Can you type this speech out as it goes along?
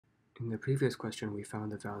In the previous question, we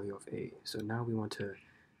found the value of a, so now we want to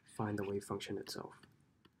find the wave function itself.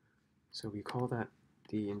 So we call that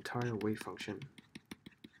the entire wave function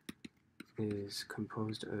is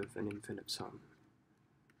composed of an infinite sum.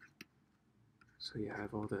 So you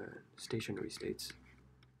have all the stationary states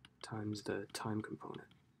times the time component.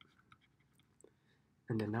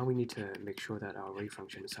 And then now we need to make sure that our wave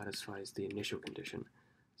function satisfies the initial condition.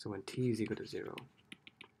 So when t is equal to 0,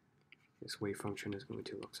 this wave function is going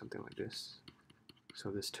to look something like this.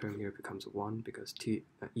 So this term here becomes 1 because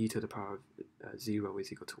e to the power of 0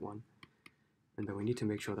 is equal to 1. And then we need to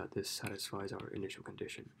make sure that this satisfies our initial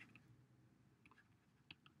condition.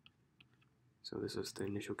 So this is the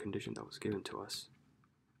initial condition that was given to us.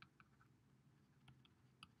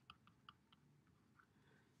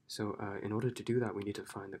 So in order to do that, we need to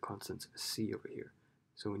find the constants c over here.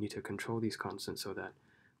 So we need to control these constants so that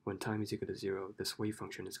when time is equal to 0, this wave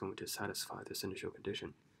function is going to satisfy this initial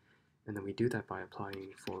condition. And then we do that by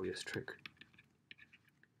applying Fourier's trick.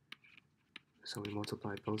 So we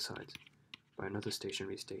multiply both sides by another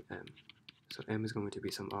stationary state m. So m is going to be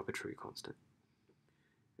some arbitrary constant.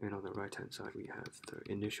 And on the right-hand side, we have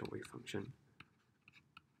the initial wave function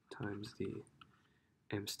times the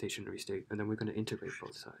m stationary state, and then we're going to integrate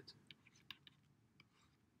both sides.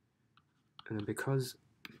 And then because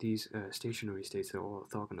these stationary states are all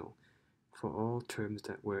orthogonal, for all terms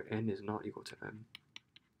that where n is not equal to m,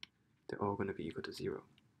 they're all going to be equal to 0.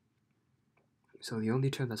 So the only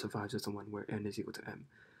term that survives is the one where n is equal to m.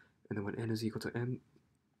 And then when n is equal to m,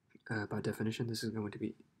 by definition, this is going to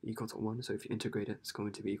be equal to 1. So if you integrate it, it's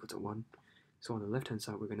going to be equal to 1. So on the left-hand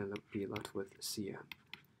side, we're going to be left with Cm.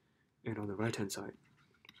 And on the right-hand side,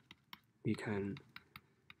 we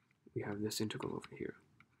have this integral over here.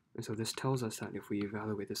 And so this tells us that if we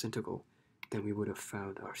evaluate this integral, then we would have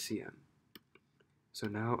found our Cm. So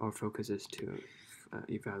now our focus is to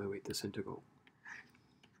evaluate this integral.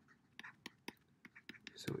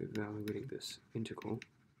 So evaluating this integral,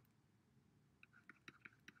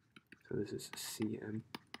 so this is Cm.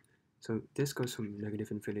 So this goes from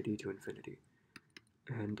negative infinity to infinity.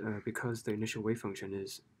 And because the initial wave function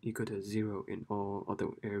is equal to 0 in all other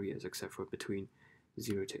areas except for between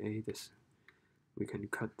 0 to a, we can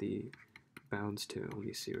cut the bounds to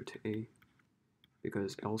only 0 to a,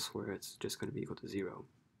 because elsewhere it's just going to be equal to 0.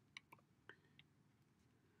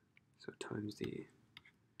 So times the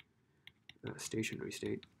stationary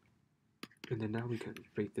state. And then now we can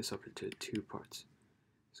break this up into two parts.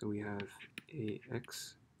 So we have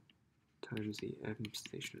ax times the m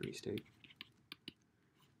stationary state,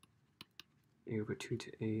 a over 2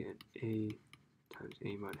 to a, and a times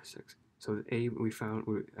a minus x. So the a we found,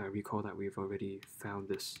 recall that we've already found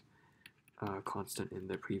this constant in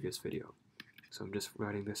the previous video. So I'm just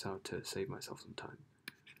writing this out to save myself some time.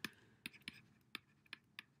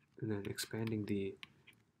 And then expanding the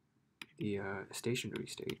stationary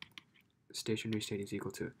state. The stationary state is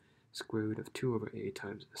equal to square root of 2 over a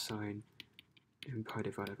times sine m pi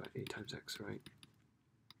divided by a times x, right?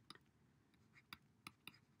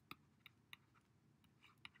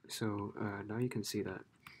 So now you can see that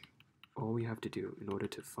all we have to do in order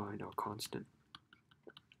to find our constant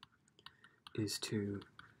is to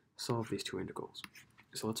solve these two integrals.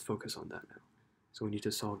 So let's focus on that now. So we need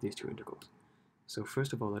to solve these two integrals. So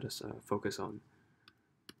first of all, let us focus on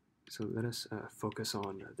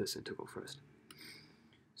this integral first.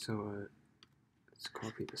 So let's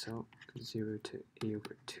copy this out, 0 to a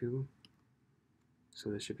over 2. So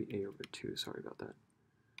this should be a over 2, sorry about that.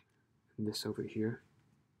 And this over here,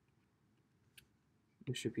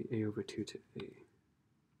 this should be a over 2 to a.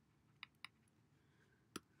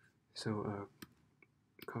 So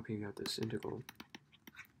copying out this integral,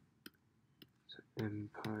 so m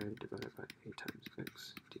pi divided by a times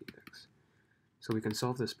x dx. So we can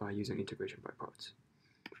solve this by using integration by parts.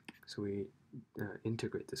 So we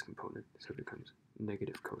integrate this component, so it becomes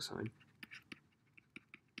negative cosine.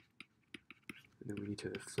 And then we need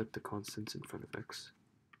to flip the constants in front of x.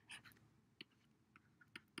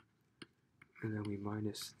 And then we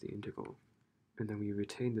minus the integral. And then we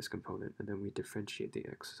retain this component, and then we differentiate the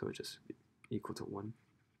x, so it's just equal to 1.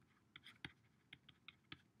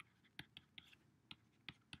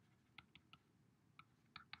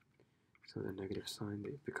 So the negative sign,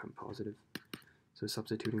 they become positive. So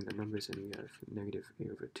substituting the numbers in, we have negative a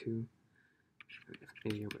over 2,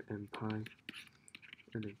 a over m pi,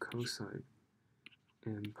 and then cosine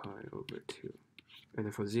m pi over 2. And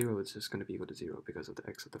then for 0, it's just going to be equal to 0 because of the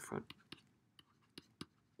x at the front.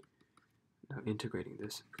 Now integrating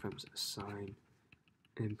this becomes sine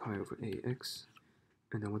m pi over ax.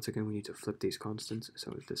 And then once again, we need to flip these constants,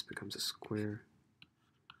 so this becomes a square,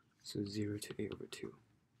 so 0 to a over 2.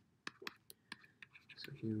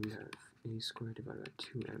 here we have a squared divided by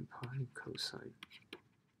 2m pi cosine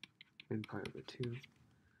m pi over 2,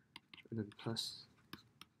 and then plus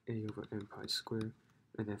a over m pi squared,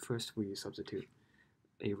 and then first we substitute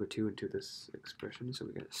a over 2 into this expression, so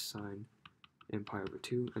we get sine m pi over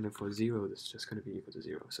 2, and then for 0 this is just going to be equal to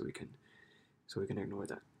 0, so we can ignore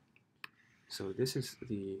that. So this is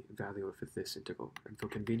the value of this integral, and for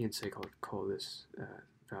convenience sake I'll call this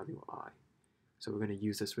value I. So we're going to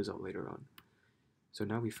use this result later on. So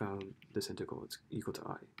now we found this integral, it's equal to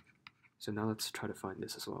I. So now let's try to find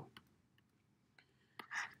this as well.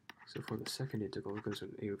 So for the second integral, it goes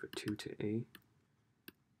from a over 2 to a,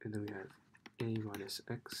 and then we have a minus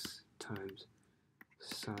x times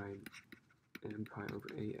sine m pi over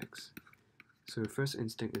ax. So the first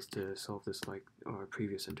instinct is to solve this like our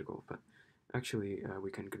previous integral, but actually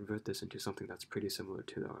we can convert this into something that's pretty similar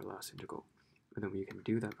to our last integral. And then we can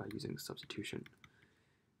do that by using substitution.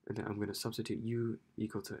 And then I'm going to substitute u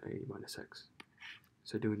equal to a minus x.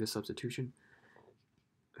 So doing this substitution,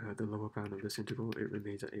 the lower bound of this integral, it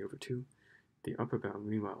remains at a over 2. The upper bound,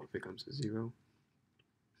 meanwhile, becomes 0.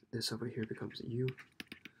 This over here becomes u.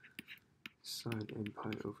 Sine m pi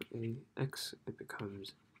over a x, it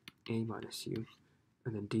becomes a minus u.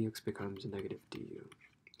 And then dx becomes negative du.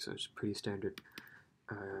 So it's a pretty standard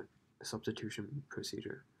substitution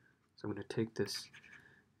procedure. So I'm going to take this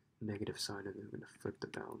negative sign and then I'm going to flip the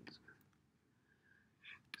bounds.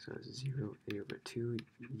 So it's 0 a over 2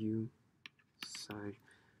 u sine.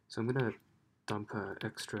 So I'm going to dump an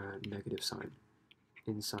extra negative sign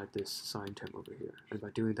inside this sine term over here. And by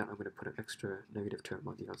doing that, I'm going to put an extra negative term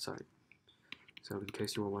on the outside. So in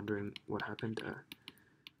case you were wondering what happened,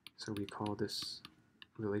 so we call this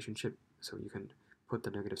relationship, so you can put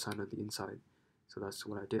the negative sign on the inside. So that's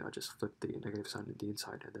what I did. I just flipped the negative sign on the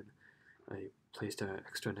inside and then I placed an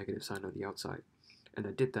extra negative sign on the outside. And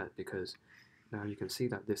I did that because now you can see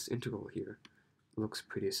that this integral here looks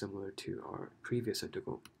pretty similar to our previous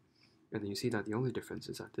integral. And then you see that the only difference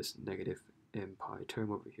is that this negative m pi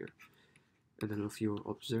term over here. And then if you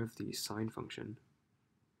observe the sine function,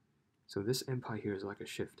 so this m pi here is like a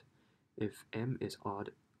shift. If m is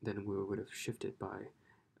odd, then we would have shifted by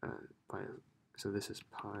so this is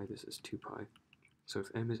pi, this is 2 pi. So if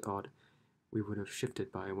m is odd, we would have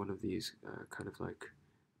shifted by one of these kind of like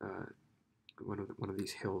one of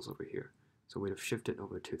these hills over here. So we'd have shifted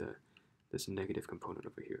over to this negative component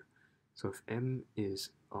over here. So if m is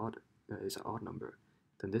an odd number,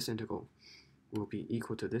 then this integral will be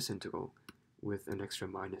equal to this integral with an extra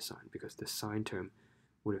minus sign, because this sine term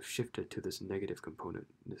would have shifted to this negative component,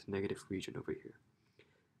 this negative region over here.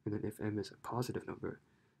 And then if m is a positive number,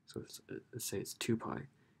 so let's say it's 2 pi,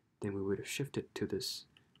 then we would have shifted to this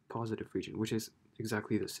positive region, which is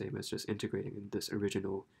exactly the same as just integrating in this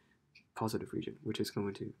original positive region, which is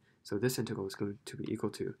going to, so this integral is going to be equal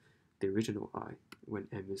to the original I when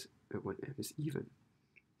m is even.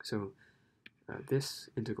 So this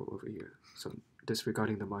integral over here, so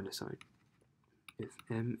disregarding the minus sign, if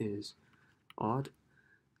m is odd,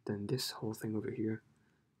 then this whole thing over here,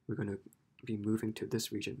 we're going to be moving to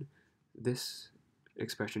this region. This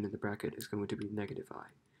expression in the bracket is going to be negative I,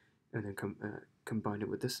 and then combine it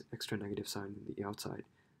with this extra negative sign in the outside,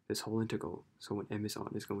 this whole integral, so when m is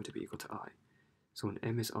odd, is going to be equal to I. So when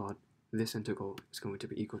m is odd, this integral is going to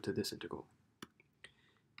be equal to this integral.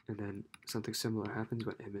 And then something similar happens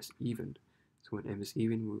when m is even. So when m is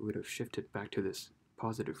even, we would have shifted back to this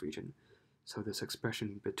positive region. So this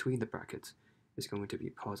expression between the brackets is going to be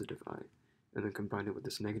positive I. And then combine it with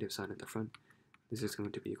this negative sign at the front, this is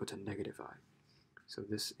going to be equal to negative I. So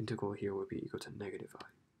this integral here will be equal to negative I.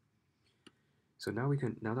 So now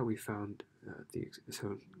that we found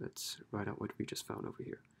so let's write out what we just found over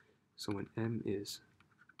here. So when m is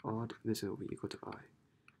odd, this will be equal to I.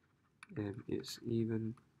 M is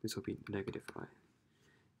even, this will be negative I.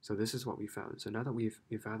 So this is what we found. So now that we've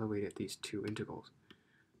evaluated these two integrals,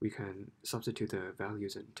 we can substitute the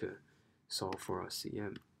values in to solve for our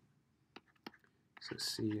Cm. So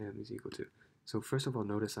Cm is equal to, so first of all,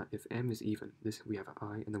 notice that if m is even, this we have an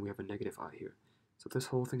I, and then we have a negative I here. So this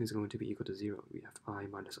whole thing is going to be equal to 0. We have I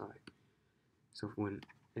minus I. So when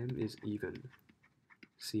m is even,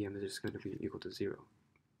 Cm is just going to be equal to 0.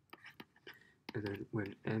 And then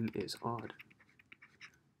when m is odd,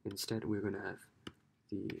 instead we're going to have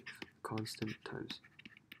the constant times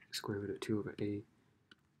square root of 2 over a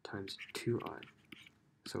times 2i.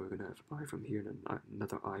 So we're going to have I from here and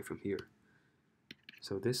another I from here.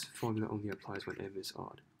 So this formula only applies when m is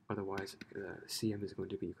odd. Otherwise, Cm is going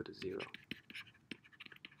to be equal to 0.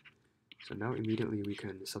 So now immediately we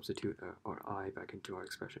can substitute our I back into our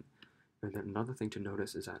expression. And then another thing to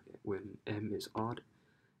notice is that when m is odd,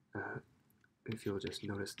 if you'll just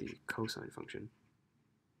notice the cosine function,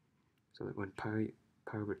 so that when pi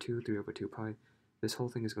over 2, 3 over 2 pi, this whole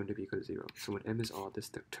thing is going to be equal to 0. So when m is odd,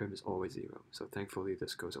 this term is always 0. So thankfully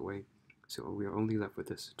this goes away. So we are only left with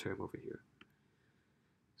this term over here.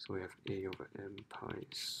 So we have a over m pi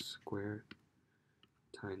squared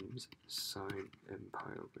times sine m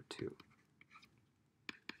pi over 2.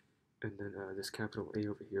 And then this capital A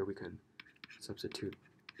over here, we can substitute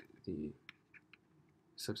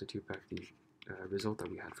back the result that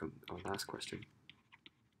we had from our last question.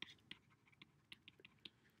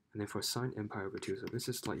 And then for sine m pi over 2, so this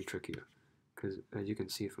is slightly trickier, because as you can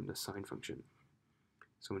see from the sine function,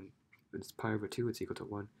 so when it's pi over 2, it's equal to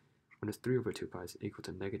 1. When it's 3 over 2 pi, it's equal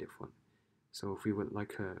to negative 1. So if we would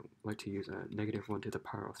like to use a negative 1 to the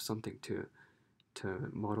power of something to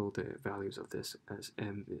model the values of this as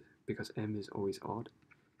m, because m is always odd,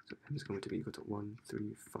 so m is going to be equal to 1,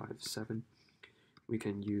 3, 5, 7, we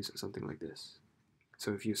can use something like this.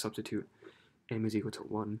 So if you substitute m is equal to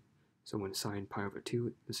 1, so when sine pi over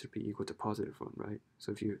 2, this should be equal to positive 1, right?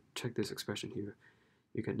 So if you check this expression here,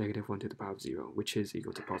 you get negative 1 to the power of 0, which is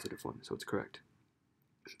equal to positive 1, so it's correct.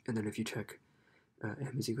 And then if you check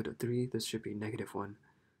m is equal to 3, this should be negative 1.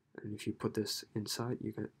 And if you put this inside,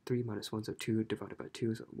 you get 3 minus 1, so 2 divided by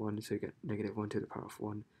 2, so 1, so you get negative 1 to the power of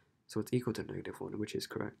 1. So it's equal to negative 1, which is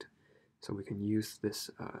correct. So we can use this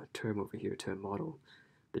term over here to model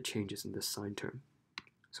the changes in this sine term.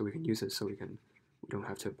 So we can use it so we don't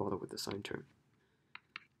have to bother with the sine term.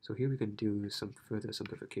 So here we can do some further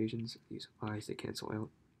simplifications. These i's, they cancel out.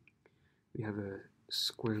 We have a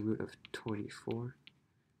square root of 24,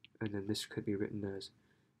 and then this could be written as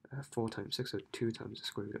 4 times 6, so 2 times the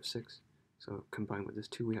square root of 6. So combined with this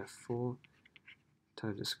 2, we have 4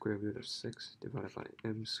 times the square root of 6 divided by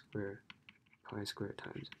m squared pi squared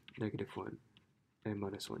times negative 1 m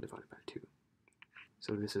minus 1 divided by 2.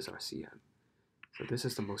 So this is our CM. So this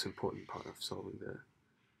is the most important part of solving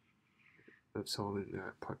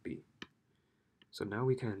part B. So now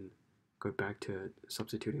we can go back to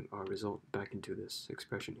substituting our result back into this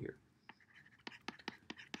expression here.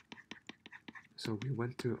 So we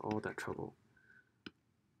went through all that trouble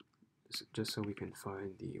just so we can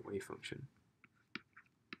find the wave function.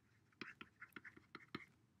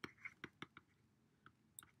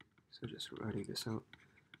 So just writing this out.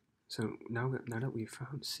 So now that we've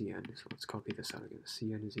found Cn, so let's copy this out again.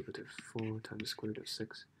 Cn is equal to 4 times the square root of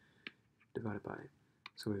 6 divided by,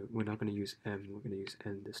 so we're not going to use m, we're going to use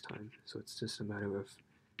n this time. So it's just a matter of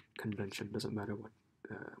convention, doesn't matter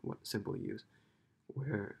what symbol you use,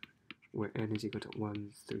 where n is equal to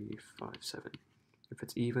 1, 3, 5, 7. If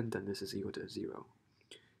it's even, then this is equal to 0.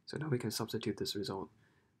 So now we can substitute this result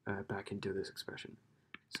back into this expression.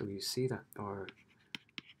 So you see that our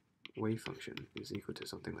wave function is equal to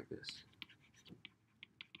something like this.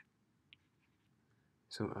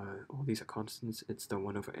 So all these are constants. It's the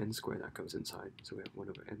 1 over n squared that goes inside. So we have 1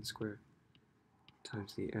 over n squared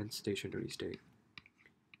times the nth stationary state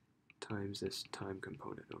times this time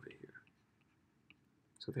component over here.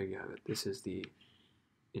 So there you have it. This is the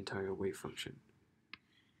entire wave function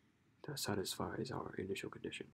that satisfies our initial condition.